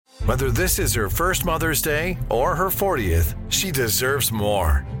Whether this is her first Mother's Day or her 40th, she deserves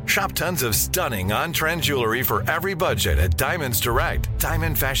more. Shop tons of stunning on-trend jewelry for every budget at Diamonds Direct.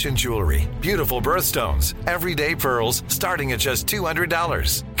 Diamond fashion jewelry, beautiful birthstones, everyday pearls starting at just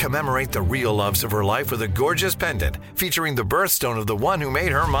 $200. Commemorate the real loves of her life with a gorgeous pendant featuring the birthstone of the one who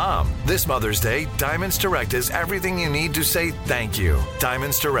made her mom. This Mother's Day, Diamonds Direct is everything you need to say thank you.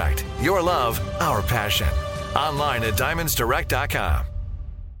 Diamonds Direct. Your love, our passion. Online at diamondsdirect.com.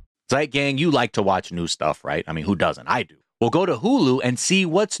 Zeit gang, you like to watch new stuff, right? I mean, who doesn't? I do. Well, go to Hulu and see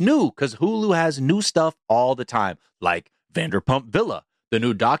what's new, because Hulu has new stuff all the time, like Vanderpump Villa, the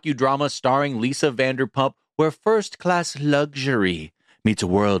new docudrama starring Lisa Vanderpump, where first-class luxury meets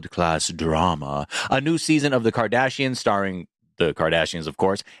world-class drama. A new season of The Kardashians starring the Kardashians, of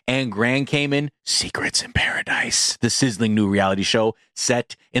course, and Grand Cayman, Secrets in Paradise, the sizzling new reality show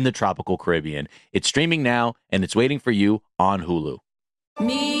set in the tropical Caribbean. It's streaming now, and it's waiting for you on Hulu.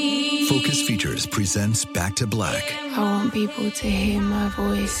 Focus Features presents Back to Black. I want people to hear my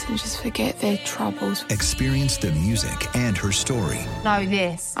voice and just forget their troubles. Experience the music and her story. Know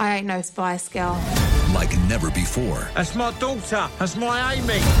this, I ain't no Spice Girl. Like never before. That's my daughter. That's my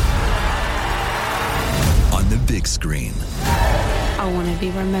Amy. On the big screen. I want to be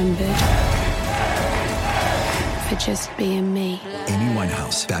remembered for just being me. Amy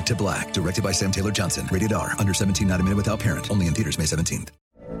Winehouse, Back to Black, directed by Sam Taylor Johnson. Rated R, under 17, not a minute without parent. Only in theaters May 17th.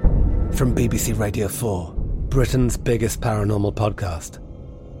 From BBC Radio 4, Britain's biggest paranormal podcast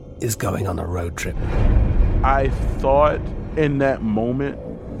is going on a road trip. I thought in that moment,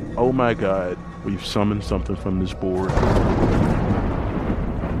 oh my God, we've summoned something from this board.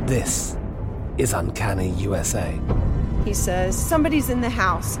 This is Uncanny USA. He says, somebody's in the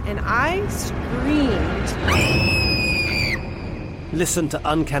house, and I screamed. Listen to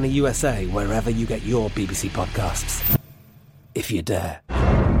Uncanny USA wherever you get your BBC podcasts, if you dare.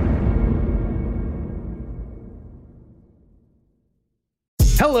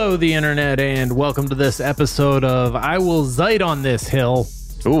 Hello, the internet, and welcome to this episode of I Will Zeit on This Hill.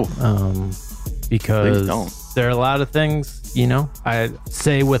 Ooh. Because there are a lot of things, you know, I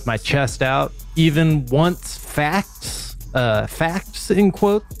say with my chest out, even once facts in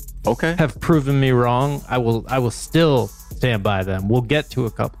quotes, have proven me wrong. I will still stand by them. We'll get to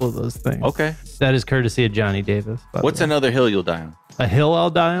a couple of those things. Okay. That is courtesy of Johnny Davis. What's another hill you'll die on? A hill I'll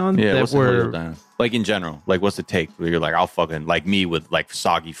die on? Yeah, what's a hill you'll die on? Like in general, like what's the take where you're like, I'll fucking, like me with like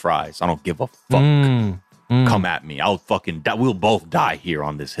soggy fries. I don't give a fuck. Come at me. I'll fucking die. We'll both die here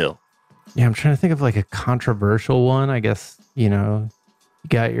on this hill. Yeah, I'm trying to think of like a controversial one. I guess, you know, you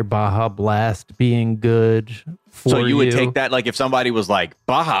got your Baja Blast being good for you. So you would take that, like if somebody was like,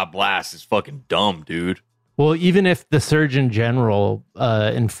 Baja Blast is fucking dumb, dude. Well, even if the Surgeon General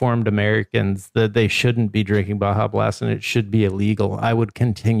informed Americans that they shouldn't be drinking Baja Blast and it should be illegal, I would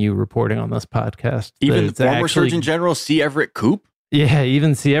continue reporting on this podcast. Even the former Surgeon General C. Everett Koop? Yeah,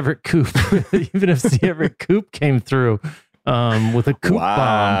 even C. Everett Koop. Even if C. Everett Koop came through with a Koop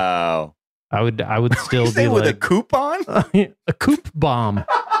bomb, I would still be with like, a coupon? A Koop bomb.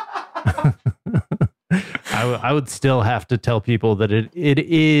 I would still have to tell people that it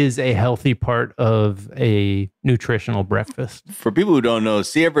is a healthy part of a nutritional breakfast. For people who don't know,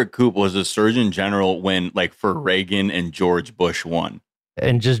 C. Everett Koop was a Surgeon General when, like, for Reagan and George Bush won.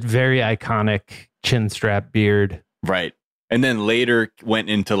 And just very iconic chin strap beard. Right. And then later went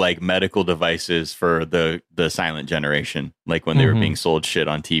into, like, medical devices for the silent generation. Like, when they were being sold shit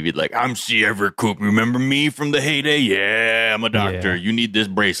on TV. Like, I'm C. Everett Koop. Remember me from the heyday? Yeah, I'm a doctor. Yeah. You need this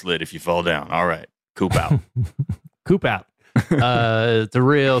bracelet if you fall down. All right. Coop out. Coop out. It's a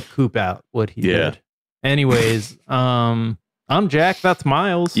real coop out what he did. Anyways, I'm Jack. That's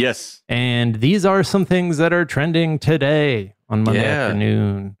Miles. Yes. And these are some things that are trending today on Monday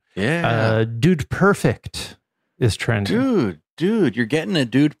afternoon. Yeah. Dude Perfect is trending. Dude, you're getting a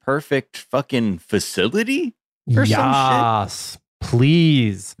Dude Perfect fucking facility? Yes.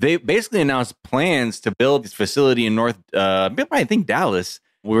 Please. They basically announced plans to build this facility in I think Dallas,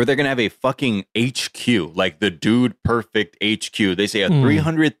 where they're going to have a fucking HQ, like the Dude Perfect HQ. They say a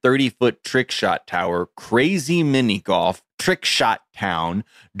 330-foot trick shot tower, crazy mini golf, trick shot town,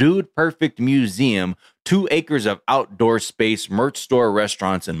 Dude Perfect museum, 2 acres of outdoor space, merch store,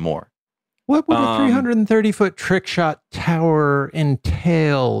 restaurants, and more. What would a 330-foot trick shot tower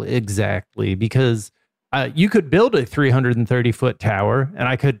entail exactly? Because you could build a 330-foot tower, and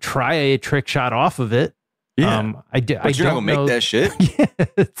I could try a trick shot off of it. Yeah, but you're not gonna make that shit. Yeah,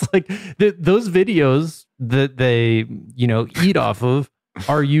 it's like those videos that they eat off of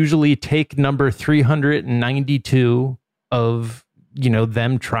are usually take number 392 of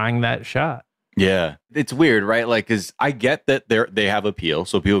them trying that shot. Yeah, it's weird, right? Like, because I get that they have appeal.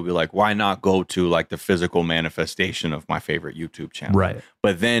 So people be like, why not go to like the physical manifestation of my favorite YouTube channel? Right.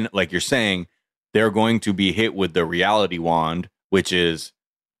 But then, like you're saying, they're going to be hit with the reality wand, which is,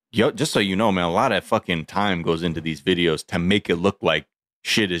 just so you know, man, a lot of fucking time goes into these videos to make it look like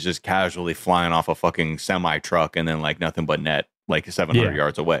shit is just casually flying off a fucking semi truck and then like nothing but net, like 700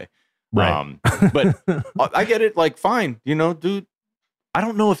 yards away. Right. But I get it. Like, fine, dude. I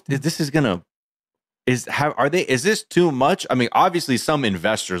don't know if this is gonna. Is this too much? I mean, obviously, some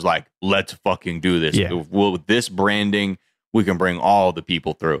investors like, let's fucking do this. Yeah. With this branding, we can bring all the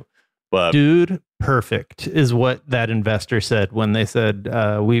people through. But dude, perfect is what that investor said when they said,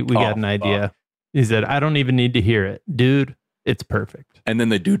 we got an idea. Fuck. He said, I don't even need to hear it. Dude, it's perfect. And then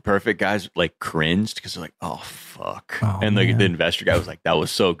the dude perfect guys like cringed because they're like, oh, fuck. Oh, and the investor guy was like, that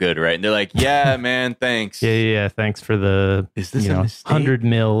was so good, right? And they're like, yeah, man, thanks. Yeah. Thanks for the is this a mistake? 100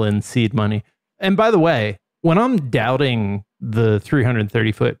 mil in seed money. And by the way, when I'm doubting the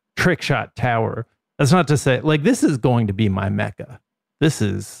 330-foot trick shot tower, that's not to say, like, this is going to be my Mecca. This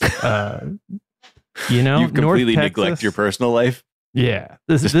is, you completely neglect your personal life. Yeah,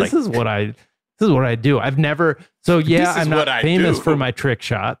 this is what I do. I've never. So yeah, I'm not famous for my trick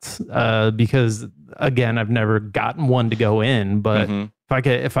shots because again, I've never gotten one to go in. But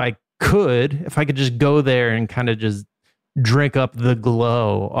if I could just go there and kind of just drink up the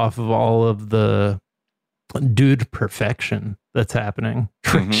glow off of all of the dude perfection that's happening.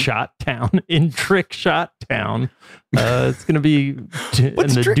 Trick Shot Town. It's going to be in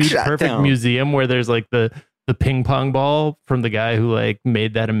the Dude Perfect Museum where there's like the ping pong ball from the guy who like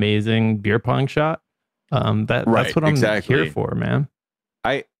made that amazing beer pong shot. That's what I'm here for, man.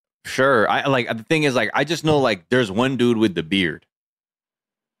 The thing is, like, I just know like there's one dude with the beard.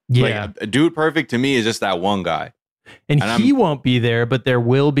 Yeah. Like, Dude Perfect to me is just that one guy. And he won't be there, but there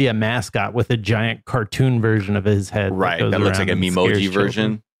will be a mascot with a giant cartoon version of his head. Right. That looks like a Memoji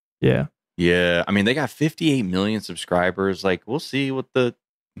version. Yeah. Yeah. I mean, they got 58 million subscribers. Like, we'll see what what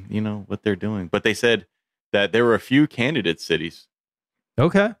they're doing. But they said that there were a few candidate cities.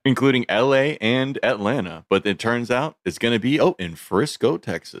 Okay. Including LA and Atlanta. But it turns out it's going to be, in Frisco,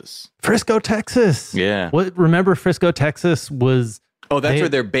 Texas. Frisco, Texas. Yeah. Remember Frisco, Texas was... Oh, that's where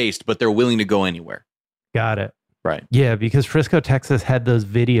they're based, but they're willing to go anywhere. Got it. Right. Yeah, because Frisco, Texas had those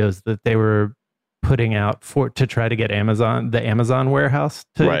videos that they were putting out to try to get the Amazon warehouse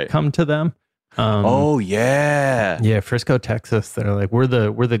to come to them. Yeah, Frisco, Texas. They're like, we're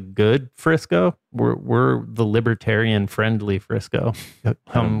the good Frisco. We're the libertarian friendly Frisco.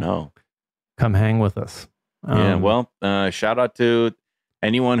 Come hang with us. Shout out to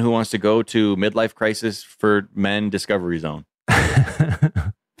anyone who wants to go to Midlife Crisis for Men Discovery Zone.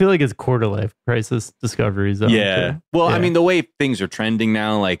 I feel like it's Quarter Life Crisis Discovery Zone. Yeah. Too. Well, I mean, the way things are trending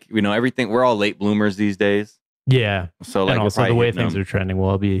now, like, everything, we're all late bloomers these days. Yeah. So, like, and also the way things are trending, we'll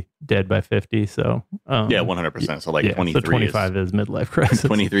all be dead by 50. So, 100%. So, like, 23 so 25 is midlife crisis.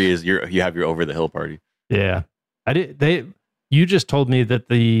 23 is you have your over the hill party. Yeah. You just told me that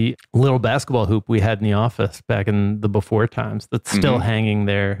the little basketball hoop we had in the office back in the before times that's still hanging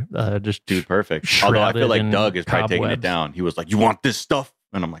there. Just Dude, perfect. Although I feel like Doug is probably taking it down. He was like, "You want this stuff?"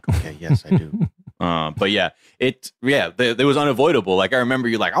 And I'm like, "Okay, yes, I do." But yeah, it was unavoidable. Like, I remember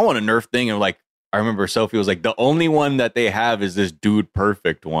you like, "I want a Nerf thing," and like, I remember Sophie was like, "The only one that they have is this Dude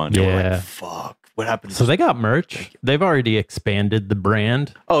Perfect one." And we're like, fuck. What happened? So they got merch. They've already expanded the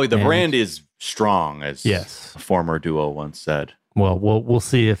brand. Oh, the brand is strong, as a former duo once said. Well, we'll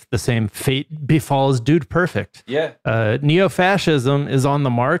see if the same fate befalls Dude Perfect. Yeah. Neo-Fascism is on the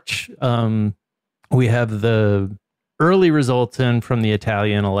march. We have the early results in from the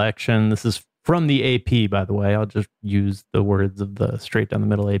Italian election. This is from the AP, by the way. I'll just use the words of the straight down the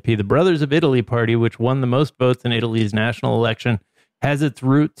middle AP. The Brothers of Italy party, which won the most votes in Italy's national election, has its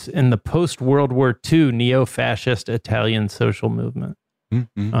roots in the post-World War II neo-fascist Italian social movement.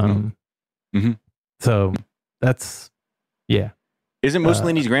 So that's, Isn't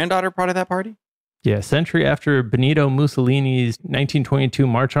Mussolini's granddaughter part of that party? Yeah, a century after Benito Mussolini's 1922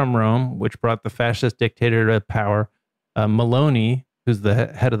 March on Rome, which brought the fascist dictator to power, Maloney, who's the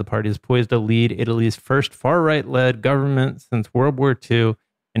head of the party, is poised to lead Italy's first far-right-led government since World War II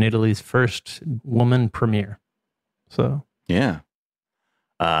and Italy's first woman premier. So, yeah.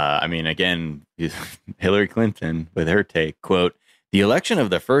 I mean, again, Hillary Clinton with her take, quote, "The election of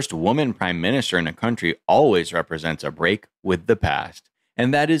the first woman prime minister in a country always represents a break with the past,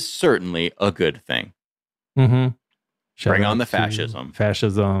 and that is certainly a good thing." Bring on the fascism.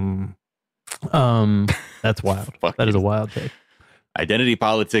 Fascism. That's wild. That is a wild take. Identity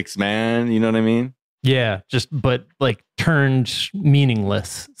politics, man. You know what I mean? Yeah, but like turned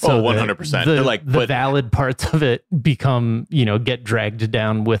meaningless. So 100%. The valid parts of it become, get dragged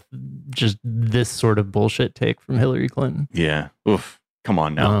down with just this sort of bullshit take from Hillary Clinton. Yeah. Oof. Come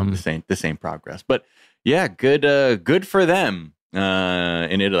on now. This ain't progress. But yeah, good for them.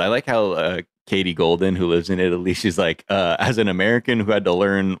 In Italy. I like how Katie Golden, who lives in Italy, she's like, as an American who had to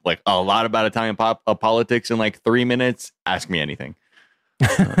learn like a lot about Italian politics in like 3 minutes, ask me anything.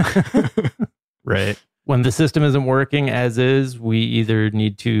 Right. When the system isn't working as is, we either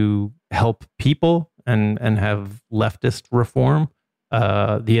need to help people and have leftist reform.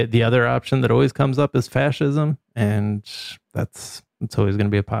 The other option that always comes up is fascism, and that's always going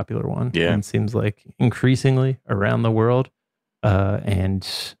to be a popular one. Yeah, and it seems like increasingly around the world, and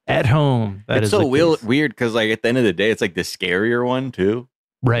at home. It's so weird because like at the end of the day, it's like the scarier one too.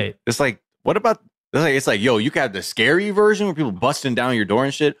 Right. It's like, what about? It's like, yo, you can have the scary version where people busting down your door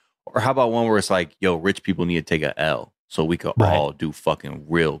and shit. Or how about one where it's like, yo, rich people need to take a L so we could all do fucking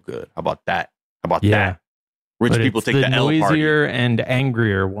real good. How about that? That? Rich people take the L party. The noisier and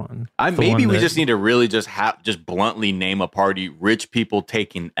angrier one. Maybe we just need to really just bluntly name a party, rich people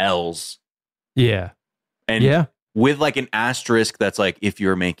taking L's. Yeah. And with like an asterisk that's like, if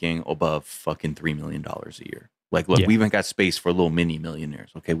you're making above fucking $3 million a year. Like, look, we even got space for little mini millionaires.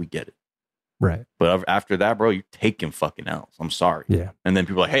 Okay, we get it. Right. But after that, bro, you're taking fucking L's. I'm sorry. Yeah. And then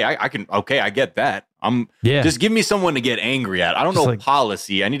people are like, hey, I can, okay, I get that. Just give me someone to get angry at. I don't know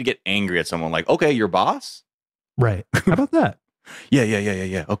policy. I need to get angry at someone like, okay, your boss? Right. How about that?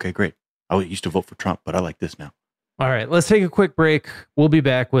 Yeah. Okay, great. I used to vote for Trump, but I like this now. All right, let's take a quick break. We'll be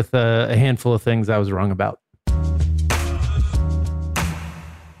back with a handful of things I was wrong about.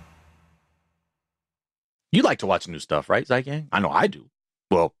 You like to watch new stuff, right, Zeit Gang? I know I do.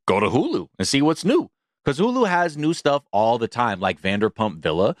 Well, go to Hulu and see what's new. Because Hulu has new stuff all the time, like Vanderpump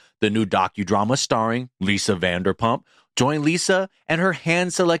Villa, the new docudrama starring Lisa Vanderpump. Join Lisa and her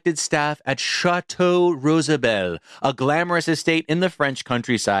hand-selected staff at Chateau Rosabelle, a glamorous estate in the French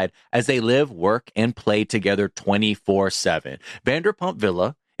countryside, as they live, work, and play together 24/7. Vanderpump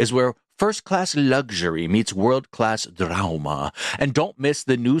Villa is where first-class luxury meets world-class drama. And don't miss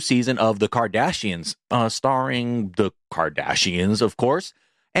the new season of The Kardashians, starring the Kardashians, of course.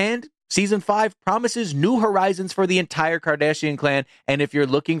 And Season 5 promises new horizons for the entire Kardashian clan. And if you're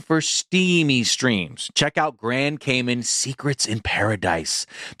looking for steamy streams, check out Grand Cayman Secrets in Paradise,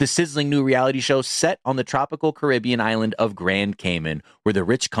 the sizzling new reality show set on the tropical Caribbean island of Grand Cayman, where the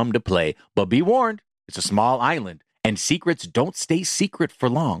rich come to play. But be warned, it's a small island, and secrets don't stay secret for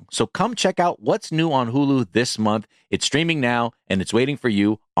long. So come check out what's new on Hulu this month. It's streaming now, and it's waiting for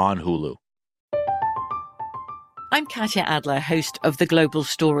you on Hulu. I'm Katya Adler, host of The Global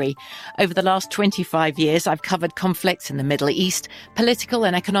Story. Over the last 25 years, I've covered conflicts in the Middle East, political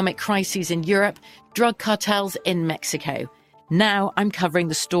and economic crises in Europe, drug cartels in Mexico. Now I'm covering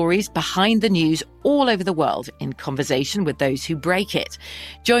the stories behind the news all over the world in conversation with those who break it.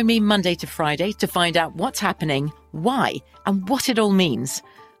 Join me Monday to Friday to find out what's happening, why, and what it all means.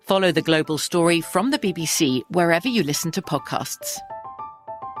 Follow The Global Story from the BBC wherever you listen to podcasts.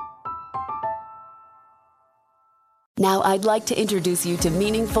 Now I'd like to introduce you to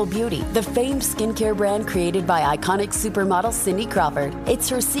Meaningful Beauty, the famed skincare brand created by iconic supermodel Cindy Crawford. It's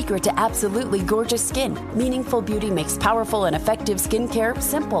her secret to absolutely gorgeous skin. Meaningful Beauty makes powerful and effective skincare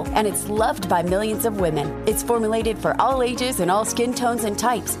simple, and it's loved by millions of women. It's formulated for all ages and all skin tones and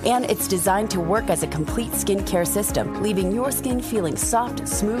types, and it's designed to work as a complete skincare system, leaving your skin feeling soft,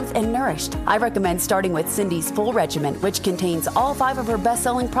 smooth, and nourished. I recommend starting with Cindy's full regimen, which contains all 5 of her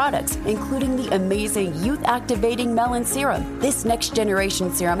best-selling products, including the amazing youth-activating melon serum. This next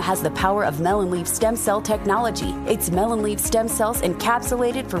generation serum has the power of melon leaf stem cell technology. It's melon leaf stem cells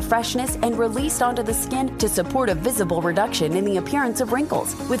encapsulated for freshness and released onto the skin to support a visible reduction in the appearance of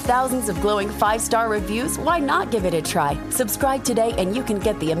wrinkles. With thousands of glowing 5-star reviews, why not give it a try? Subscribe today and you can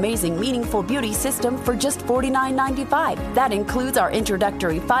get the amazing Meaningful Beauty system for just $49.95. That includes our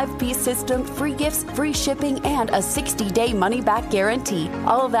introductory 5-piece system, free gifts, free shipping, and a 60-day money-back guarantee.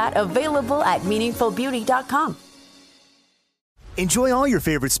 All of that available at meaningfulbeauty.com. Enjoy all your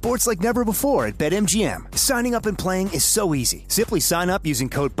favorite sports like never before at BetMGM. Signing up and playing is so easy. Simply sign up using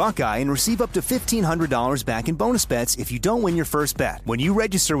code Buckeye and receive up to $1,500 back in bonus bets if you don't win your first bet. When you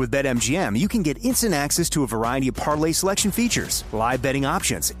register with BetMGM, you can get instant access to a variety of parlay selection features, live betting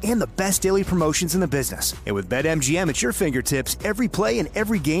options, and the best daily promotions in the business. And with BetMGM at your fingertips, every play and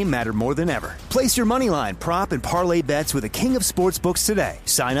every game matter more than ever. Place your moneyline, prop, and parlay bets with the king of sportsbooks today.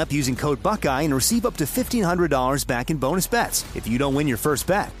 Sign up using code Buckeye and receive up to $1,500 back in bonus bets. If you don't win your first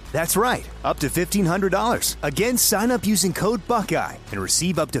bet. That's right, up to $1,500. Again, sign up using code Buckeye and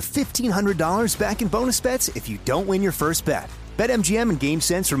receive up to $1,500 back in bonus bets if you don't win your first bet. BetMGM and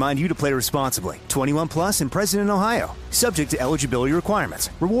GameSense remind you to play responsibly. 21 plus and present in Ohio. Subject to eligibility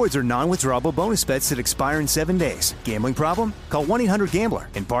requirements. Rewards are non-withdrawable bonus bets that expire in 7 days. Gambling problem? Call 1-800-GAMBLER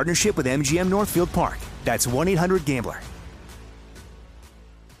in partnership with MGM Northfield Park. That's 1-800-GAMBLER.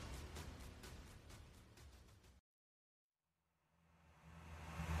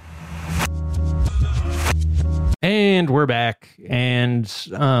 And we're back. And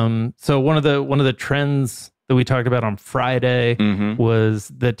so one of the trends that we talked about on Friday was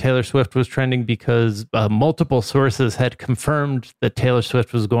that Taylor Swift was trending because multiple sources had confirmed that Taylor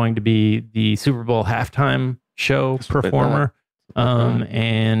Swift was going to be the Super Bowl halftime show performer.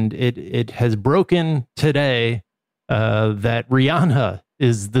 And it has broken today that Rihanna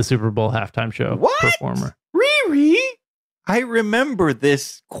is the Super Bowl halftime show performer. Riri? I remember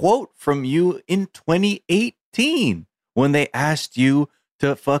this quote from you in 2018 when they asked you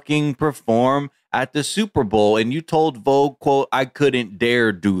to fucking perform at the Super Bowl, and you told Vogue, quote, I couldn't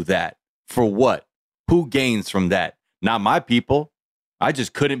dare do that. For what? Who gains from that? Not my people. I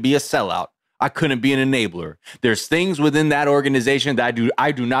just couldn't be a sellout. I couldn't be an enabler. There's things within that organization that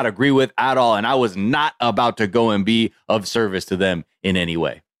I do not agree with at all, and I was not about to go and be of service to them in any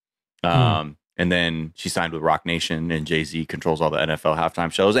way. And then she signed with Rock Nation, and Jay-Z controls all the NFL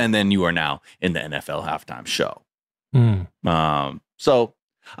halftime shows, and then you are now in the NFL halftime show. So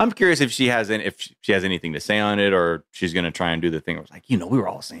I'm curious if she has anything to say on it, or she's going to try and do the thing where it's like, we were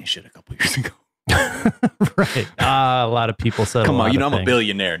all saying shit a couple years ago. Right. A lot of people said, come on, I'm a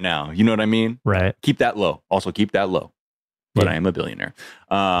billionaire now. You know what I mean? Right. Keep that low. Also keep that low. But I am a billionaire.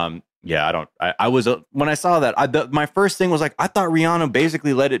 Yeah, I was, when I saw that, my first thing was like, I thought Rihanna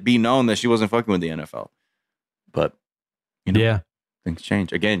basically let it be known that she wasn't fucking with the NFL. But, things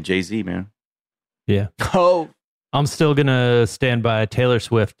change. Again, Jay-Z, man. Yeah. Oh, I'm still going to stand by Taylor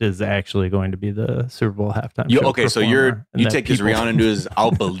Swift is actually going to be the Super Bowl halftime show. Okay, so you take his Rihanna news, I'll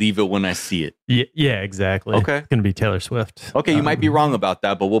believe it when I see it. Yeah, exactly. Okay. It's going to be Taylor Swift. Okay, you might be wrong about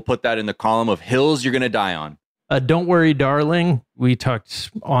that, but we'll put that in the column of hills you're going to die on. Don't worry, darling. We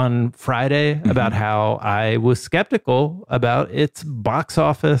talked on Friday about how I was skeptical about its box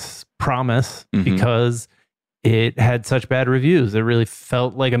office promise because it had such bad reviews. It really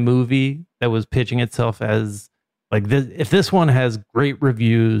felt like a movie that was pitching itself as like this. If this one has great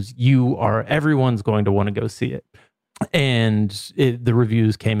reviews, everyone's going to want to go see it. And the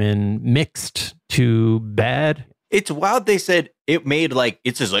reviews came in mixed to bad. It's wild. They said it made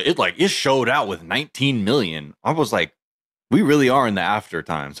it showed out with 19 million. I was like, we really are in the after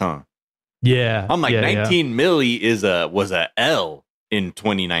times, huh? Yeah. I'm like, 19 milli was a L in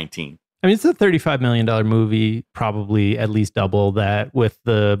 2019. I mean, it's a $35 million movie, probably at least double that with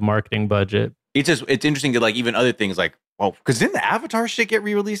the marketing budget. It's interesting to like even other things like, well, because didn't the Avatar shit get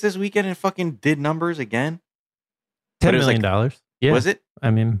re-released this weekend and fucking did numbers again? $10 million. Yeah. Was it?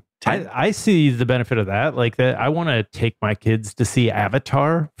 I mean, I see the benefit of that. Like that, I want to take my kids to see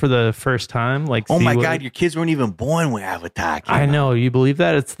Avatar for the first time. Like, oh my God, your kids weren't even born when Avatar came out. I know. You believe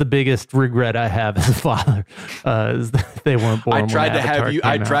that? It's the biggest regret I have as a father. Is that they weren't born. I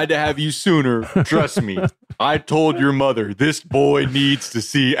tried to have you sooner. Trust me. I told your mother this boy needs to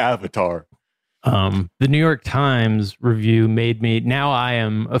see Avatar. The New York Times review made me. Now I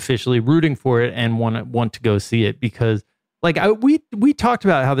am officially rooting for it and want to go see it because. Like we talked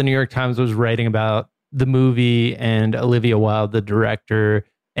about how the New York Times was writing about the movie and Olivia Wilde, the director,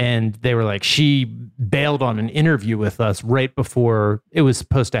 and they were like, she bailed on an interview with us right before it was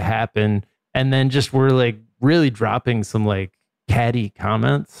supposed to happen, and then just were like really dropping some like catty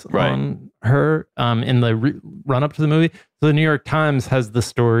comments on her in the run up to the movie. So the New York Times has the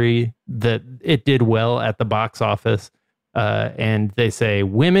story that it did well at the box office. And they say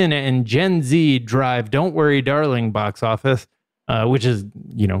women and Gen Z drive Don't Worry Darling box office, which is,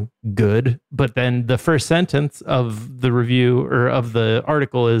 good. But then the first sentence of the review or of the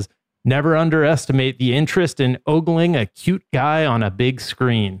article is never underestimate the interest in ogling a cute guy on a big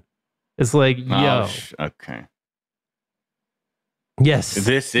screen. It's like, okay. Yes.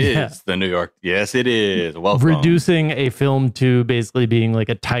 This is the New York. Yes, it is. Welcome. Reducing a film to basically being like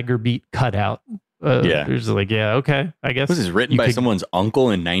a Tiger Beat cutout. They're just like, okay, I guess. This is written by someone's uncle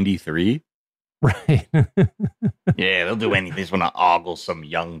in 93. Right. Yeah, they'll do anything. They just want to ogle some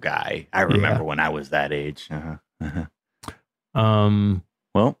young guy. I remember when I was that age. Well,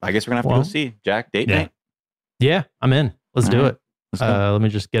 I guess we're going to have to go see Jack. Date night? Yeah, I'm in. Let's do it. Let me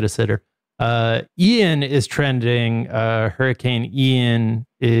just get a sitter. Ian is trending. Hurricane Ian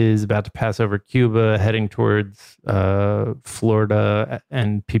is about to pass over Cuba, heading towards Florida,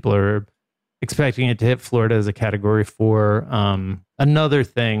 and people are expecting it to hit Florida as a Category 4. Another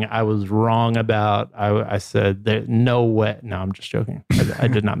thing I was wrong about, I said that no way. No, I'm just joking. I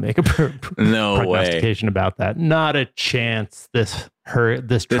did not make a prognostication about that. Not a chance. This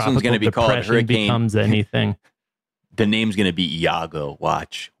tropical gonna be depression Hurricane becomes anything. The name's gonna be Iago.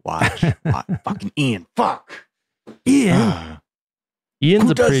 Watch. Fucking Ian. Fuck. Ian. Ian's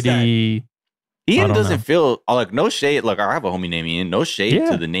a pretty. Ian doesn't feel like no shade. Look, I have a homie named Ian. No shade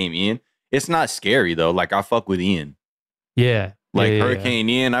to the name Ian. It's not scary though. Like I fuck with Ian. Yeah. Hurricane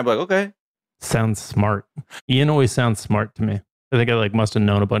Ian. I'd be like, okay. Sounds smart. Ian always sounds smart to me. I think I must have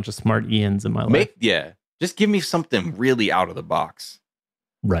known a bunch of smart Ians in my life. Just give me something really out of the box.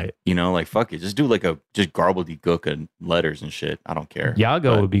 Right. Fuck it. Just do just gobbledygook and letters and shit. I don't care.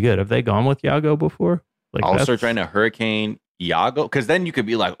 Iago would be good. Have they gone with Iago before? I'll search right now. Hurricane Iago. Because then you could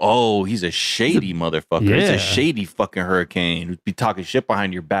be like, oh, he's a shady motherfucker. Yeah. It's a shady fucking hurricane. Who'd be talking shit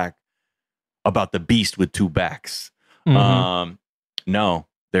behind your back about the beast with two backs. Mm-hmm. No,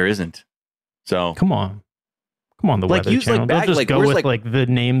 there isn't. So come on, the Weather Channel. Don't just go with the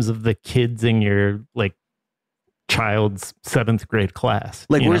names of the kids in your child's 7th grade class.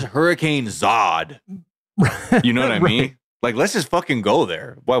 Where's Hurricane Zod? You know what I mean? Let's just fucking go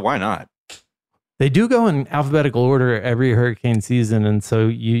there. Why not? They do go in alphabetical order every hurricane season, and so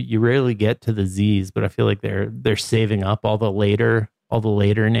you rarely get to the Z's. But I feel like they're saving up all the later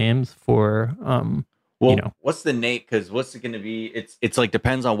names for what's the name? Because what's it going to be? It's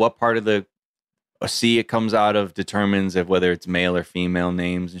depends on what part of the sea it comes out of determines if whether it's male or female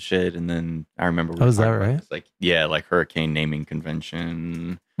names and shit. And then I remember, is that right? It's hurricane naming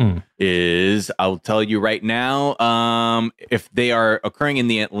convention is. I'll tell you right now. If they are occurring in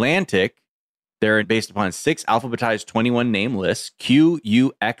the Atlantic, they're based upon 6 alphabetized 21 name lists. Q,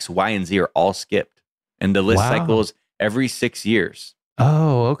 U, X, Y, and Z are all skipped, and the list cycles every 6 years.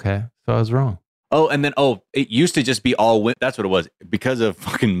 Oh, okay. So I was wrong. Oh, and then, it used to just be all women. That's what it was. Because of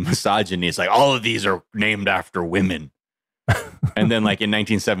fucking misogyny, it's all of these are named after women. And then, in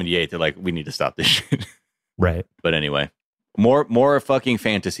 1978, they're we need to stop this shit. Right. But anyway, more fucking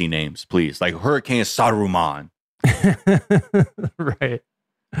fantasy names, please. Hurricane Saruman. Right.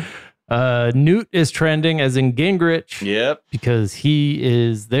 Newt is trending as in Gingrich. Yep. Because he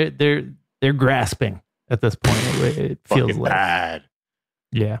is, they're grasping at this point. It feels fucking bad.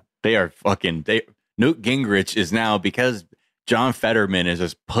 Yeah. They are Newt Gingrich is now, because John Fetterman is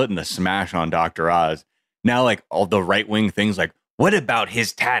just putting the smash on Dr. Oz. Now, all the right wing things, what about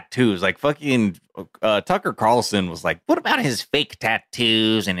his tattoos? Fucking Tucker Carlson was what about his fake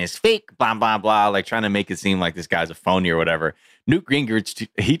tattoos and his fake blah, blah, blah, trying to make it seem like this guy's a phony or whatever. Newt Gingrich,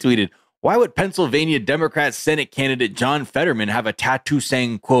 he tweeted, why would Pennsylvania Democrat Senate candidate John Fetterman have a tattoo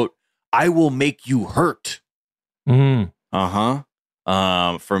saying, quote, I will make you hurt? Mm. Uh-huh.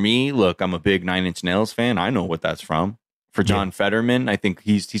 For me, look, I'm a big 9 Inch Nails fan. I know what that's from. For John Fetterman, I think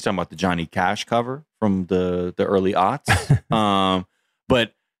he's talking about the Johnny Cash cover from the early aughts.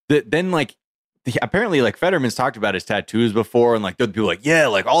 But then apparently Fetterman's talked about his tattoos before, and the people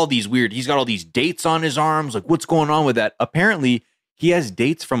all these weird. He's got all these dates on his arms. What's going on with that? Apparently, he has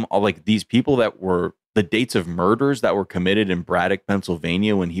dates from all these people that were the dates of murders that were committed in Braddock,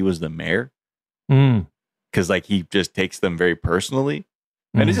 Pennsylvania, when he was the mayor. Mm. Because he just takes them very personally.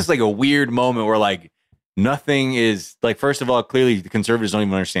 And it's just a weird moment where nothing is first of all, clearly the conservatives don't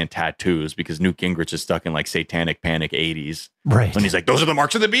even understand tattoos, because Newt Gingrich is stuck in satanic panic 80s. Right. And he's those are the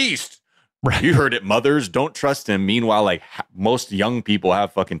marks of the beast. Right. You heard it, mothers. Don't trust him. Meanwhile, most young people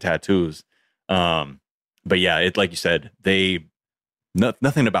have fucking tattoos. But yeah, it you said,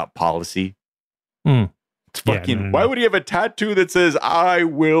 nothing about policy. Mm. It's fucking, why would he have a tattoo that says, I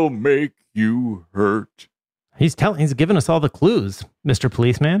will make you hurt? He's giving us all the clues, Mr.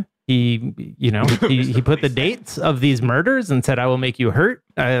 Policeman. He put the dates of these murders and said, I will make you hurt.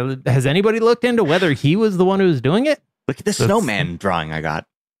 Has anybody looked into whether he was the one who was doing it? Look at this snowman drawing I got.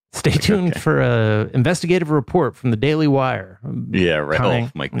 Stay tuned for a investigative report from the Daily Wire. Yeah, right.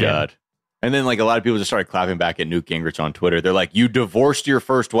 Oh my God. And then a lot of people just started clapping back at Newt Gingrich on Twitter. They're you divorced your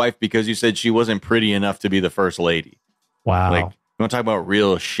first wife because you said she wasn't pretty enough to be the first lady. Wow. You want to talk about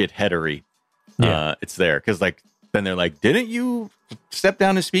real shitheadery? Yeah. It's there. Because then they're didn't you step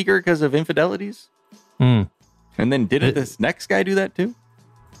down as speaker because of infidelities? Mm. And then didn't this next guy do that too?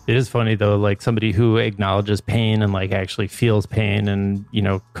 It is funny though, somebody who acknowledges pain and actually feels pain and,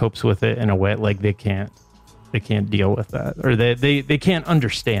 copes with it in a way they can't deal with that, or they can't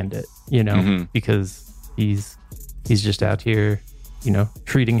understand it, because he's just out here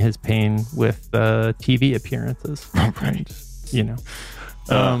treating his pain with TV appearances. Right.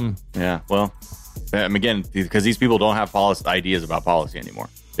 And, yeah. Well, again, because these people don't have ideas about policy anymore.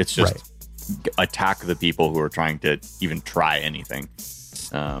 It's just attack the people who are trying to even try anything.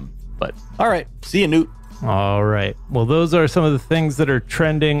 But all right. See you, Newt. All right. Well, those are some of the things that are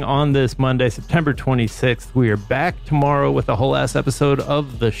trending on this Monday, September 26th. We are back tomorrow with a whole ass episode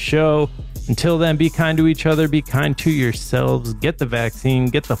of the show. Until then, be kind to each other. Be kind to yourselves. Get the vaccine.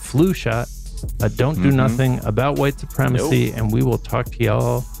 Get the flu shot. Don't do nothing about white supremacy. Nope. And we will talk to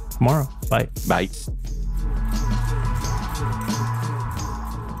y'all tomorrow. Bye. Bye.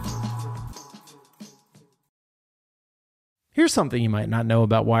 Here's something you might not know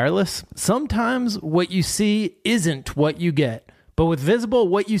about wireless. Sometimes what you see isn't what you get. But with Visible,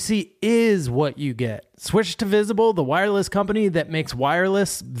 what you see is what you get. Switch to Visible, the wireless company that makes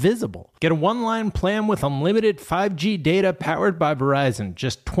wireless visible. Get a one-line plan with unlimited 5G data powered by Verizon.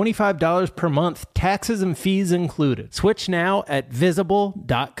 Just $25 per month, taxes and fees included. Switch now at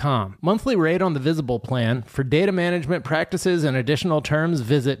Visible.com. Monthly rate on the Visible plan. For data management practices and additional terms,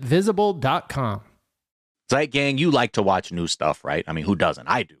 visit Visible.com. Zeit gang, you like to watch new stuff, right? I mean, who doesn't?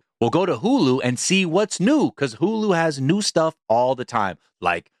 I do. Well, go to Hulu and see what's new, because Hulu has new stuff all the time,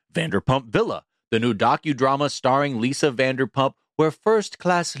 like Vanderpump Villa, the new docudrama starring Lisa Vanderpump, where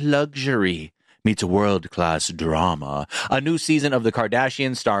first-class luxury meets world-class drama. A new season of The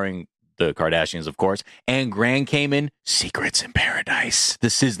Kardashians starring the Kardashians, of course, and Grand Cayman, Secrets in Paradise, the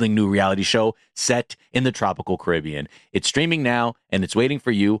sizzling new reality show set in the tropical Caribbean. It's streaming now, and it's waiting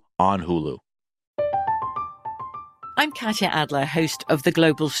for you on Hulu. I'm Katya Adler, host of The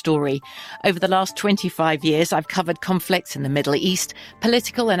Global Story. Over the last 25 years, I've covered conflicts in the Middle East,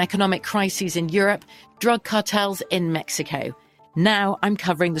 political and economic crises in Europe, drug cartels in Mexico. Now I'm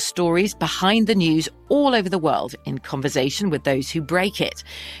covering the stories behind the news all over the world in conversation with those who break it.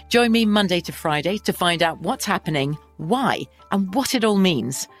 Join me Monday to Friday to find out what's happening, why, and what it all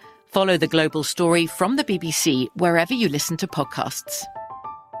means. Follow The Global Story from the BBC wherever you listen to podcasts.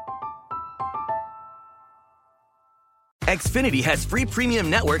 Xfinity has free premium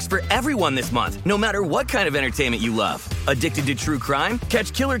networks for everyone this month, no matter what kind of entertainment you love. Addicted to true crime?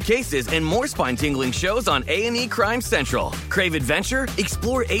 Catch killer cases and more spine-tingling shows on A&E Crime Central. Crave adventure?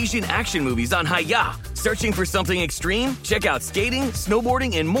 Explore Asian action movies on Hi-Ya. Searching for something extreme? Check out skating,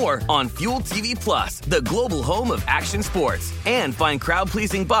 snowboarding, and more on Fuel TV Plus, the global home of action sports. And find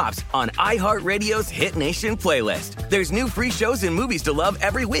crowd-pleasing bops on iHeartRadio's Hit Nation playlist. There's new free shows and movies to love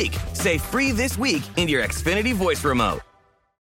every week. Say free this week in your Xfinity voice remote.